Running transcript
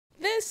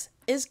This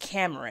is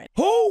Cameron.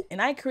 Who? And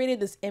I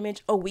created this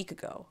image a week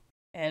ago.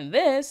 And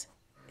this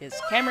is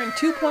Cameron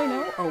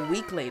 2.0 a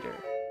week later.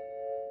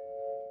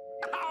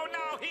 Oh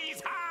no, he's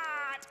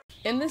hot!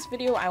 In this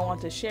video, I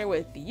want to share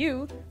with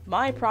you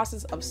my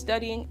process of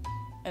studying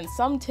and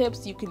some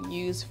tips you can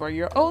use for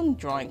your own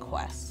drawing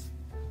quests.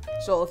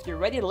 So if you're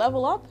ready to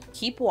level up,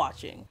 keep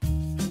watching.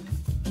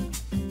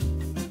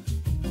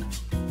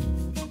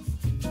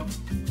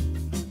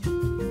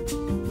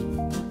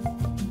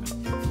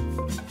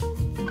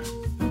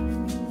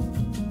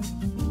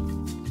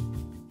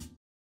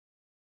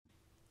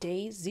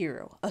 Day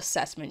 0,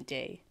 assessment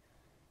day.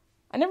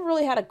 I never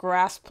really had a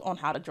grasp on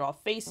how to draw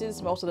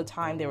faces. Most of the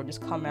time they would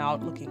just come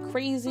out looking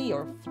crazy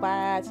or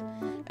flat,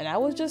 and I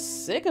was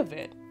just sick of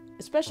it,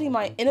 especially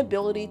my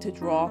inability to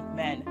draw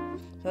men.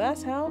 So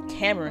that's how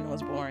Cameron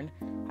was born.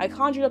 I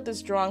conjured up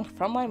this drawing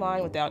from my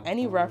mind without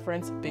any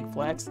reference, big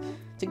flex,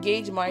 to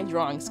gauge my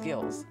drawing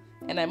skills.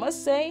 And I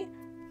must say,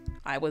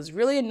 I was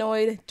really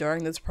annoyed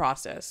during this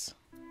process.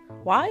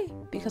 Why?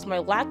 Because my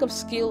lack of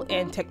skill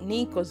and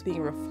technique was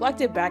being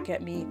reflected back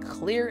at me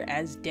clear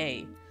as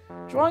day.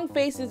 Drawing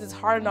faces is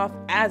hard enough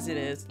as it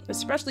is,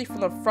 especially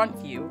from the front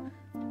view,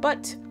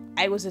 but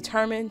I was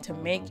determined to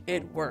make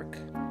it work.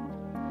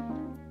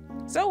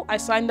 So I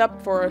signed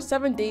up for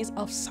 7 days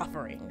of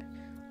suffering.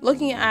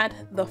 Looking at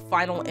the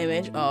final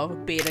image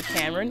of Beta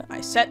Cameron,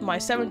 I set my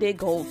 7-day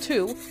goal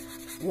to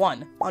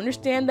 1.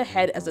 Understand the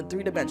head as a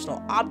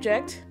 3-dimensional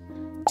object,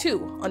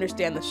 2.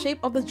 Understand the shape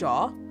of the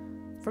jaw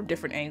from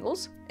different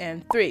angles,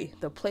 and 3.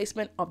 The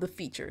placement of the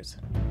features.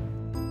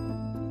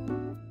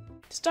 To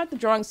start the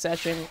drawing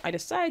session, I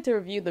decided to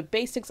review the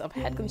basics of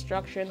head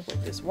construction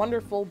with this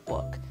wonderful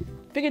book,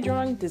 Figure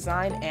Drawing,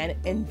 Design, and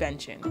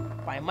Invention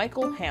by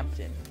Michael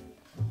Hampton.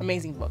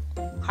 Amazing book.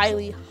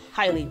 Highly,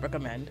 highly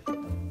recommend.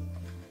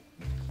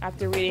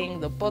 After reading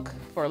the book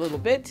for a little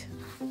bit,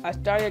 I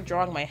started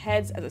drawing my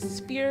heads as a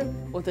sphere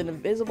with an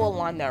invisible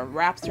line that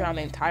wraps around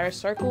the entire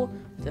circle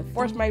to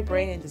force my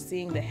brain into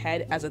seeing the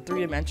head as a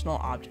 3-dimensional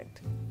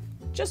object,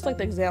 just like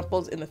the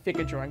examples in the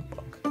figure drawing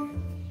book.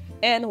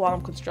 And while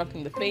I'm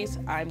constructing the face,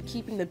 I'm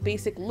keeping the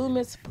basic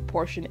loomis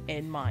proportion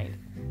in mind.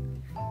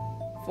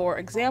 For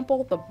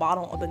example, the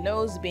bottom of the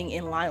nose being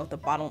in line with the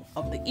bottom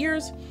of the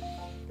ears,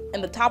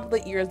 and the top of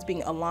the ears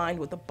being aligned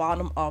with the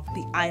bottom of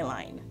the eye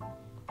line.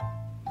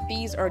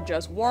 These are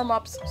just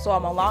warm-ups, so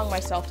I'm allowing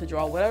myself to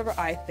draw whatever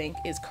I think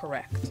is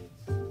correct.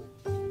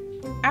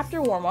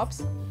 After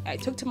warm-ups, I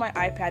took to my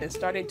iPad and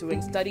started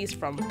doing studies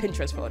from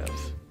Pinterest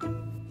photos.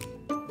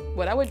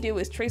 What I would do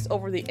is trace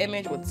over the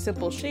image with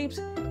simple shapes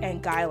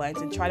and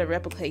guidelines and try to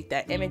replicate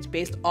that image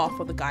based off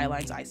of the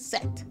guidelines I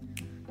set.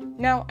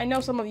 Now, I know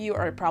some of you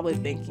are probably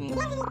thinking,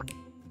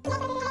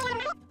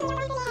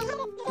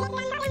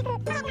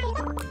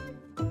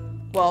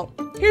 well,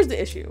 here's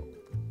the issue.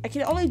 I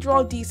can only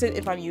draw decent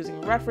if I'm using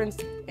reference,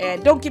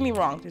 and don't get me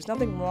wrong, there's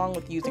nothing wrong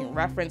with using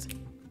reference.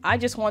 I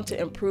just want to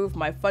improve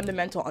my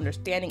fundamental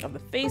understanding of the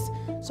face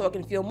so I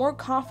can feel more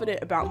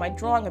confident about my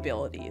drawing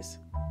abilities.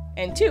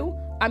 And 2,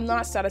 I'm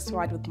not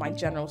satisfied with my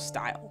general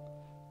style.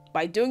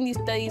 By doing these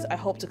studies, I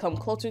hope to come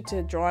closer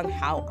to drawing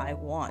how I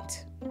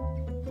want.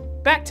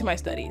 Back to my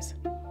studies.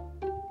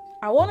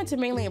 I wanted to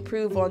mainly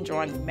improve on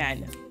drawing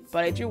men,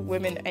 but I drew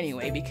women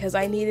anyway because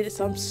I needed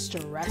some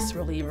stress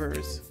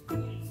relievers.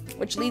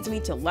 Which leads me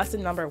to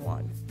lesson number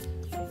 1.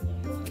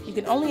 You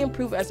can only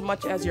improve as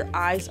much as your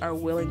eyes are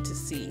willing to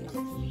see.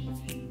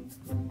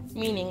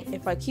 Meaning,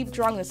 if I keep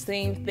drawing the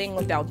same thing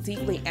without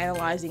deeply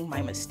analyzing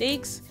my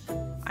mistakes,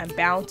 I'm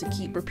bound to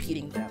keep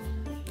repeating them.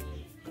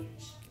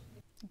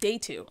 Day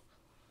 2.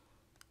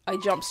 I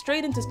jumped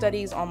straight into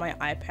studies on my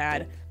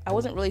iPad. I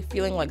wasn't really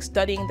feeling like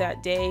studying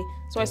that day,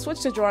 so I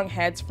switched to drawing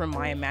heads from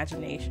my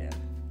imagination.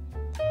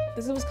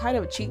 This was kind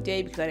of a cheat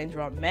day because I didn't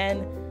draw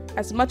men.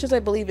 As much as I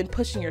believe in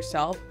pushing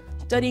yourself,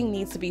 studying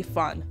needs to be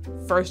fun,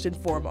 first and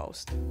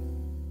foremost.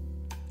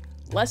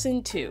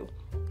 Lesson 2.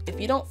 If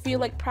you don't feel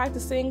like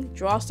practicing,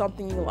 draw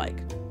something you like,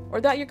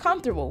 or that you're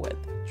comfortable with.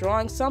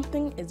 Drawing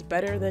something is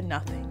better than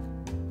nothing.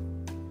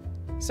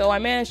 So I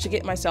managed to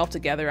get myself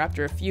together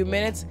after a few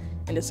minutes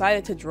and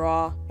decided to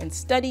draw and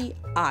study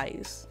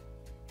eyes.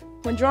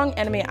 When drawing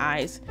anime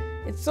eyes,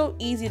 it's so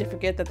easy to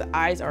forget that the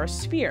eyes are a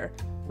sphere,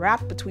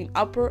 wrapped between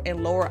upper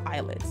and lower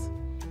eyelids.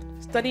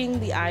 Studying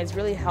the eyes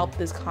really helped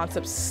this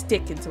concept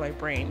stick into my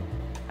brain.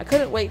 I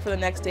couldn't wait for the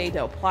next day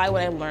to apply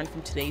what I learned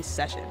from today's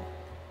session.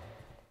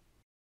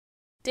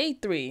 Day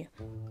 3.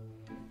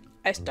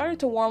 I started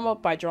to warm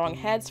up by drawing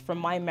heads from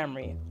my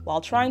memory,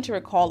 while trying to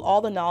recall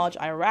all the knowledge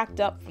I racked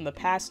up from the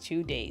past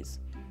 2 days.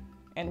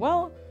 And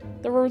well,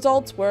 the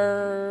results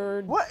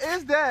were... What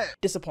is that?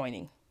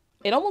 Disappointing.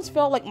 It almost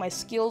felt like my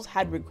skills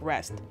had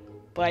regressed,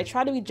 but I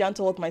tried to be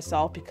gentle with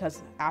myself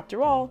because,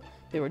 after all,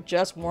 they were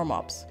just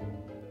warm-ups.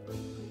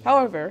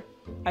 However,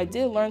 I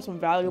did learn some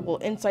valuable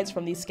insights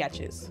from these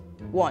sketches.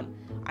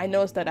 1. I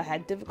noticed that I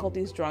had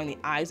difficulties drawing the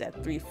eyes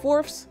at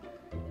 3/4,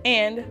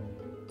 and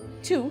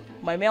 2.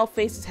 My male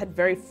faces had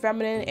very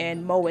feminine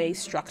and moe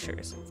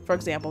structures. For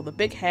example, the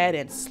big head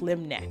and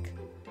slim neck.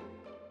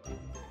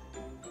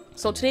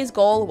 So today's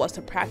goal was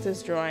to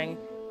practice drawing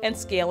and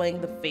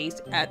scaling the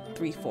face at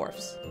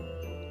 3/4.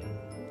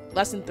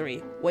 Lesson 3.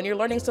 When you're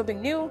learning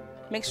something new,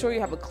 make sure you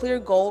have a clear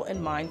goal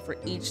in mind for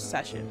each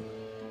session.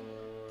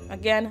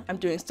 Again, I'm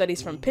doing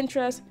studies from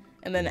Pinterest,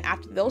 and then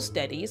after those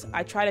studies,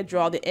 I try to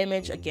draw the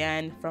image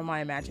again from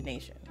my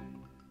imagination.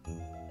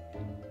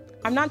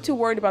 I'm not too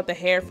worried about the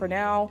hair for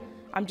now.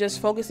 I'm just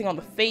focusing on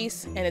the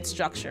face and its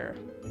structure.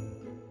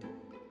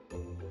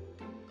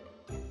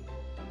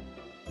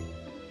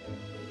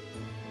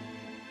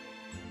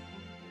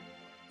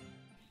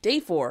 Day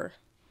 4.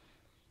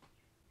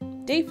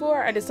 Day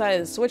 4, I decided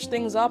to switch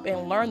things up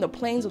and learn the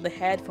planes of the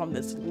head from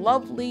this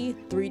lovely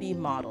 3D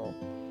model.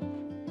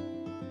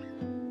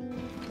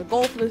 The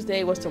goal for this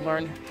day was to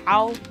learn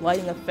how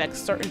lighting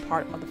affects certain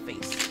part of the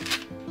face.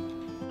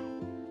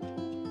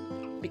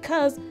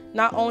 Because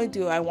not only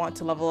do I want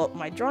to level up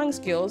my drawing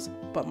skills,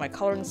 but my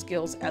coloring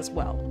skills as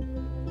well.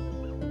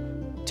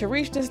 To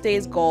reach this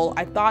day's goal,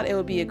 I thought it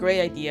would be a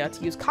great idea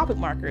to use Copic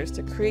markers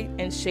to create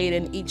and shade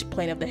in each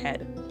plane of the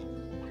head.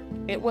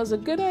 It was a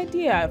good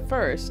idea at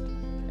first,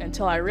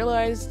 until I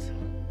realized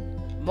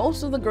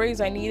most of the grays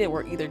I needed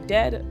were either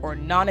dead or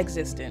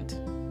non-existent.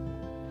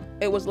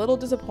 It was a little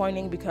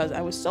disappointing because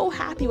I was so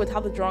happy with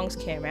how the drawings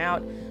came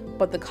out,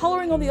 but the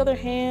coloring on the other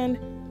hand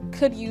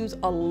could use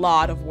a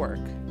lot of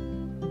work.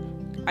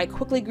 I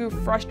quickly grew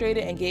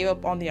frustrated and gave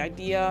up on the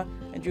idea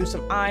and drew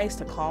some eyes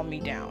to calm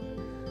me down.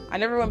 I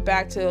never went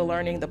back to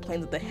learning the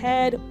planes of the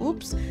head,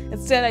 oops,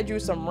 instead I drew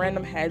some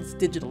random heads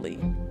digitally.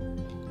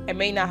 I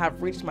may not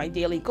have reached my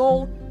daily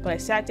goal, but I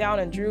sat down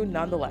and drew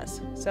nonetheless,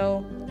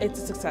 so it's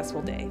a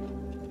successful day.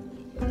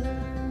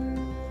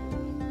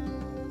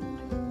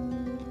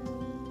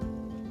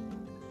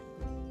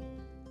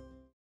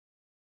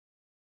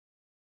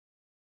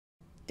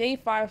 Day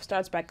 5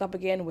 starts back up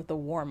again with a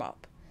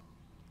warm-up,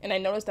 and I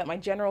noticed that my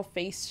general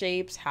face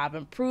shapes have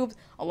improved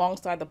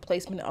alongside the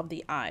placement of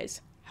the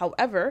eyes.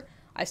 However,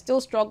 I still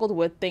struggled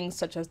with things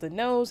such as the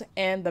nose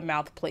and the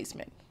mouth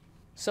placement.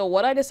 So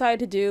what I decided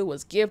to do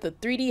was give the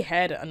 3D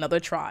head another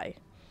try.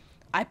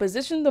 I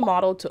positioned the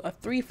model to a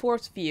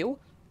 3/4 view,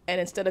 and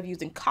instead of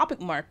using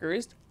Copic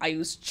markers, I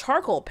used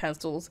charcoal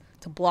pencils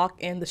to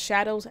block in the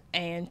shadows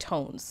and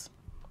tones.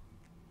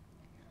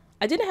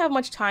 I didn't have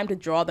much time to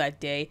draw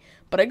that day,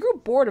 but I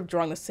grew bored of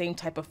drawing the same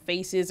type of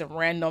faces and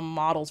random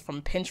models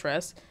from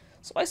Pinterest,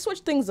 so I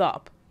switched things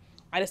up.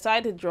 I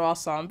decided to draw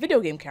some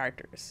video game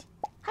characters.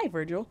 Hi,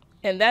 Virgil.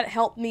 And that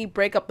helped me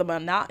break up the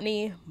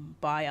monotony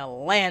by a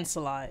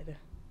landslide.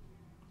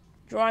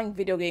 Drawing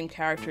video game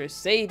characters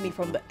saved me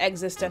from the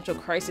existential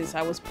crisis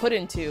I was put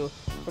into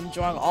from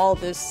drawing all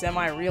this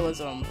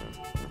semi-realism.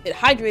 It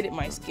hydrated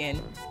my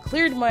skin,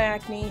 cleared my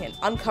acne, and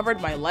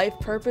uncovered my life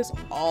purpose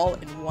all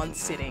in one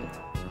sitting.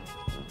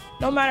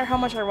 No matter how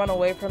much I run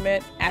away from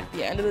it, at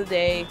the end of the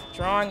day,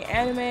 drawing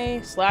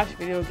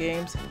anime/video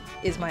games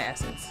is my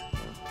essence.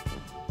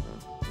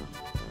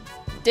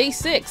 Day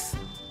 6.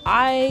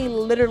 I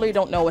literally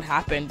don't know what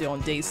happened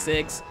on day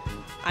 6.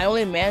 I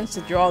only managed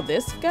to draw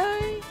this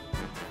guy?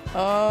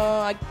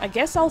 I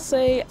guess I'll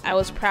say I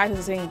was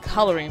practicing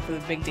coloring for the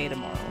big day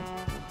tomorrow.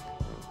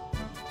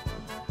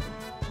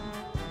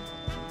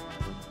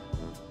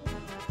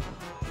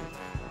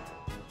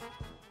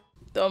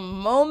 The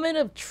moment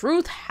of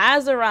truth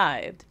has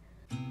arrived.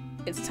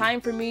 It's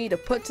time for me to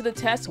put to the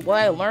test what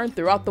I learned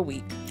throughout the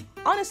week.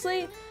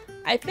 Honestly,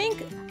 I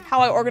think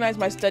how I organized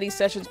my study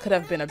sessions could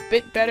have been a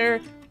bit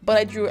better, but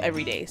I drew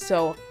every day,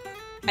 so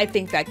I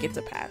think that gets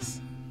a pass.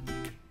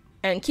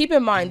 And keep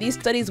in mind, these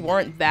studies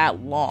weren't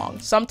that long.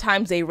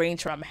 Sometimes they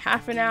range from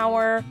half an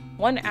hour,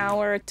 1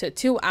 hour, to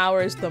 2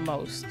 hours the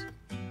most.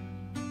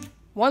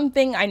 One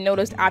thing I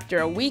noticed after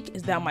a week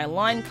is that my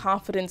line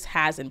confidence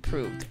has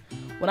improved.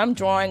 When I'm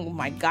drawing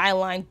my guy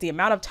lines, the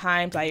amount of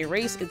times I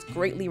erase is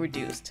greatly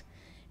reduced.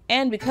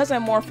 And because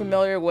I'm more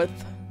familiar with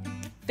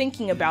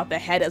thinking about the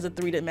head as a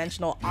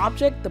three-dimensional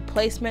object, the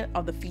placement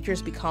of the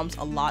features becomes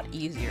a lot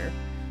easier.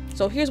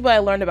 So here's what I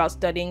learned about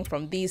studying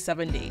from these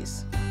 7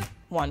 days.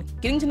 1.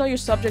 Getting to know your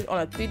subject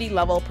on a 3D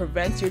level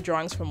prevents your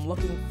drawings from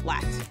looking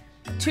flat.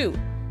 2.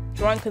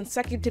 Drawing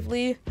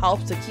consecutively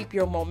helps to keep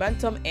your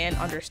momentum and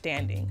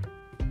understanding.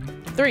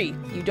 3.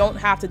 You don't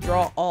have to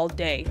draw all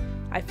day.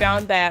 I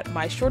found that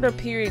my shorter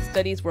period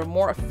studies were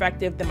more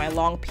effective than my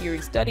long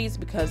period studies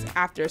because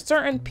after a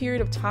certain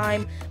period of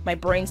time, my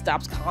brain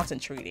stops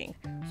concentrating.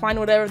 Find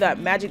whatever that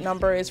magic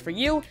number is for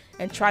you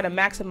and try to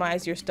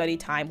maximize your study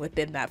time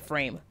within that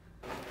frame.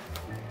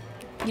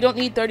 You don't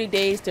need 30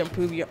 days to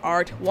improve your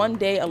art. 1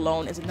 day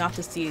alone is enough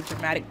to see a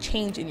dramatic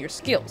change in your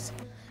skills.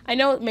 I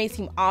know it may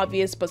seem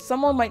obvious, but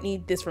someone might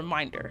need this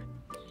reminder.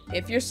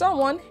 If you're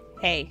someone,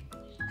 hey,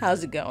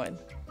 how's it going?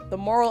 The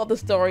moral of the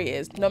story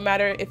is no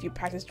matter if you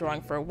practice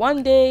drawing for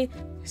 1 day,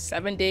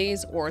 7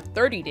 days, or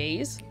 30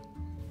 days,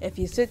 if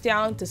you sit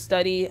down to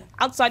study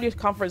outside your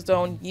comfort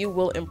zone, you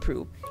will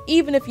improve,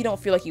 even if you don't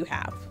feel like you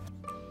have.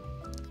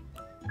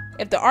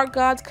 If the art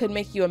gods could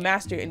make you a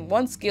master in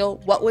one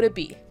skill, what would it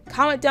be?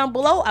 Comment down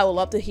below. I would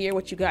love to hear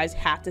what you guys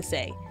have to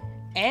say.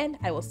 And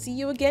I will see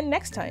you again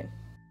next time.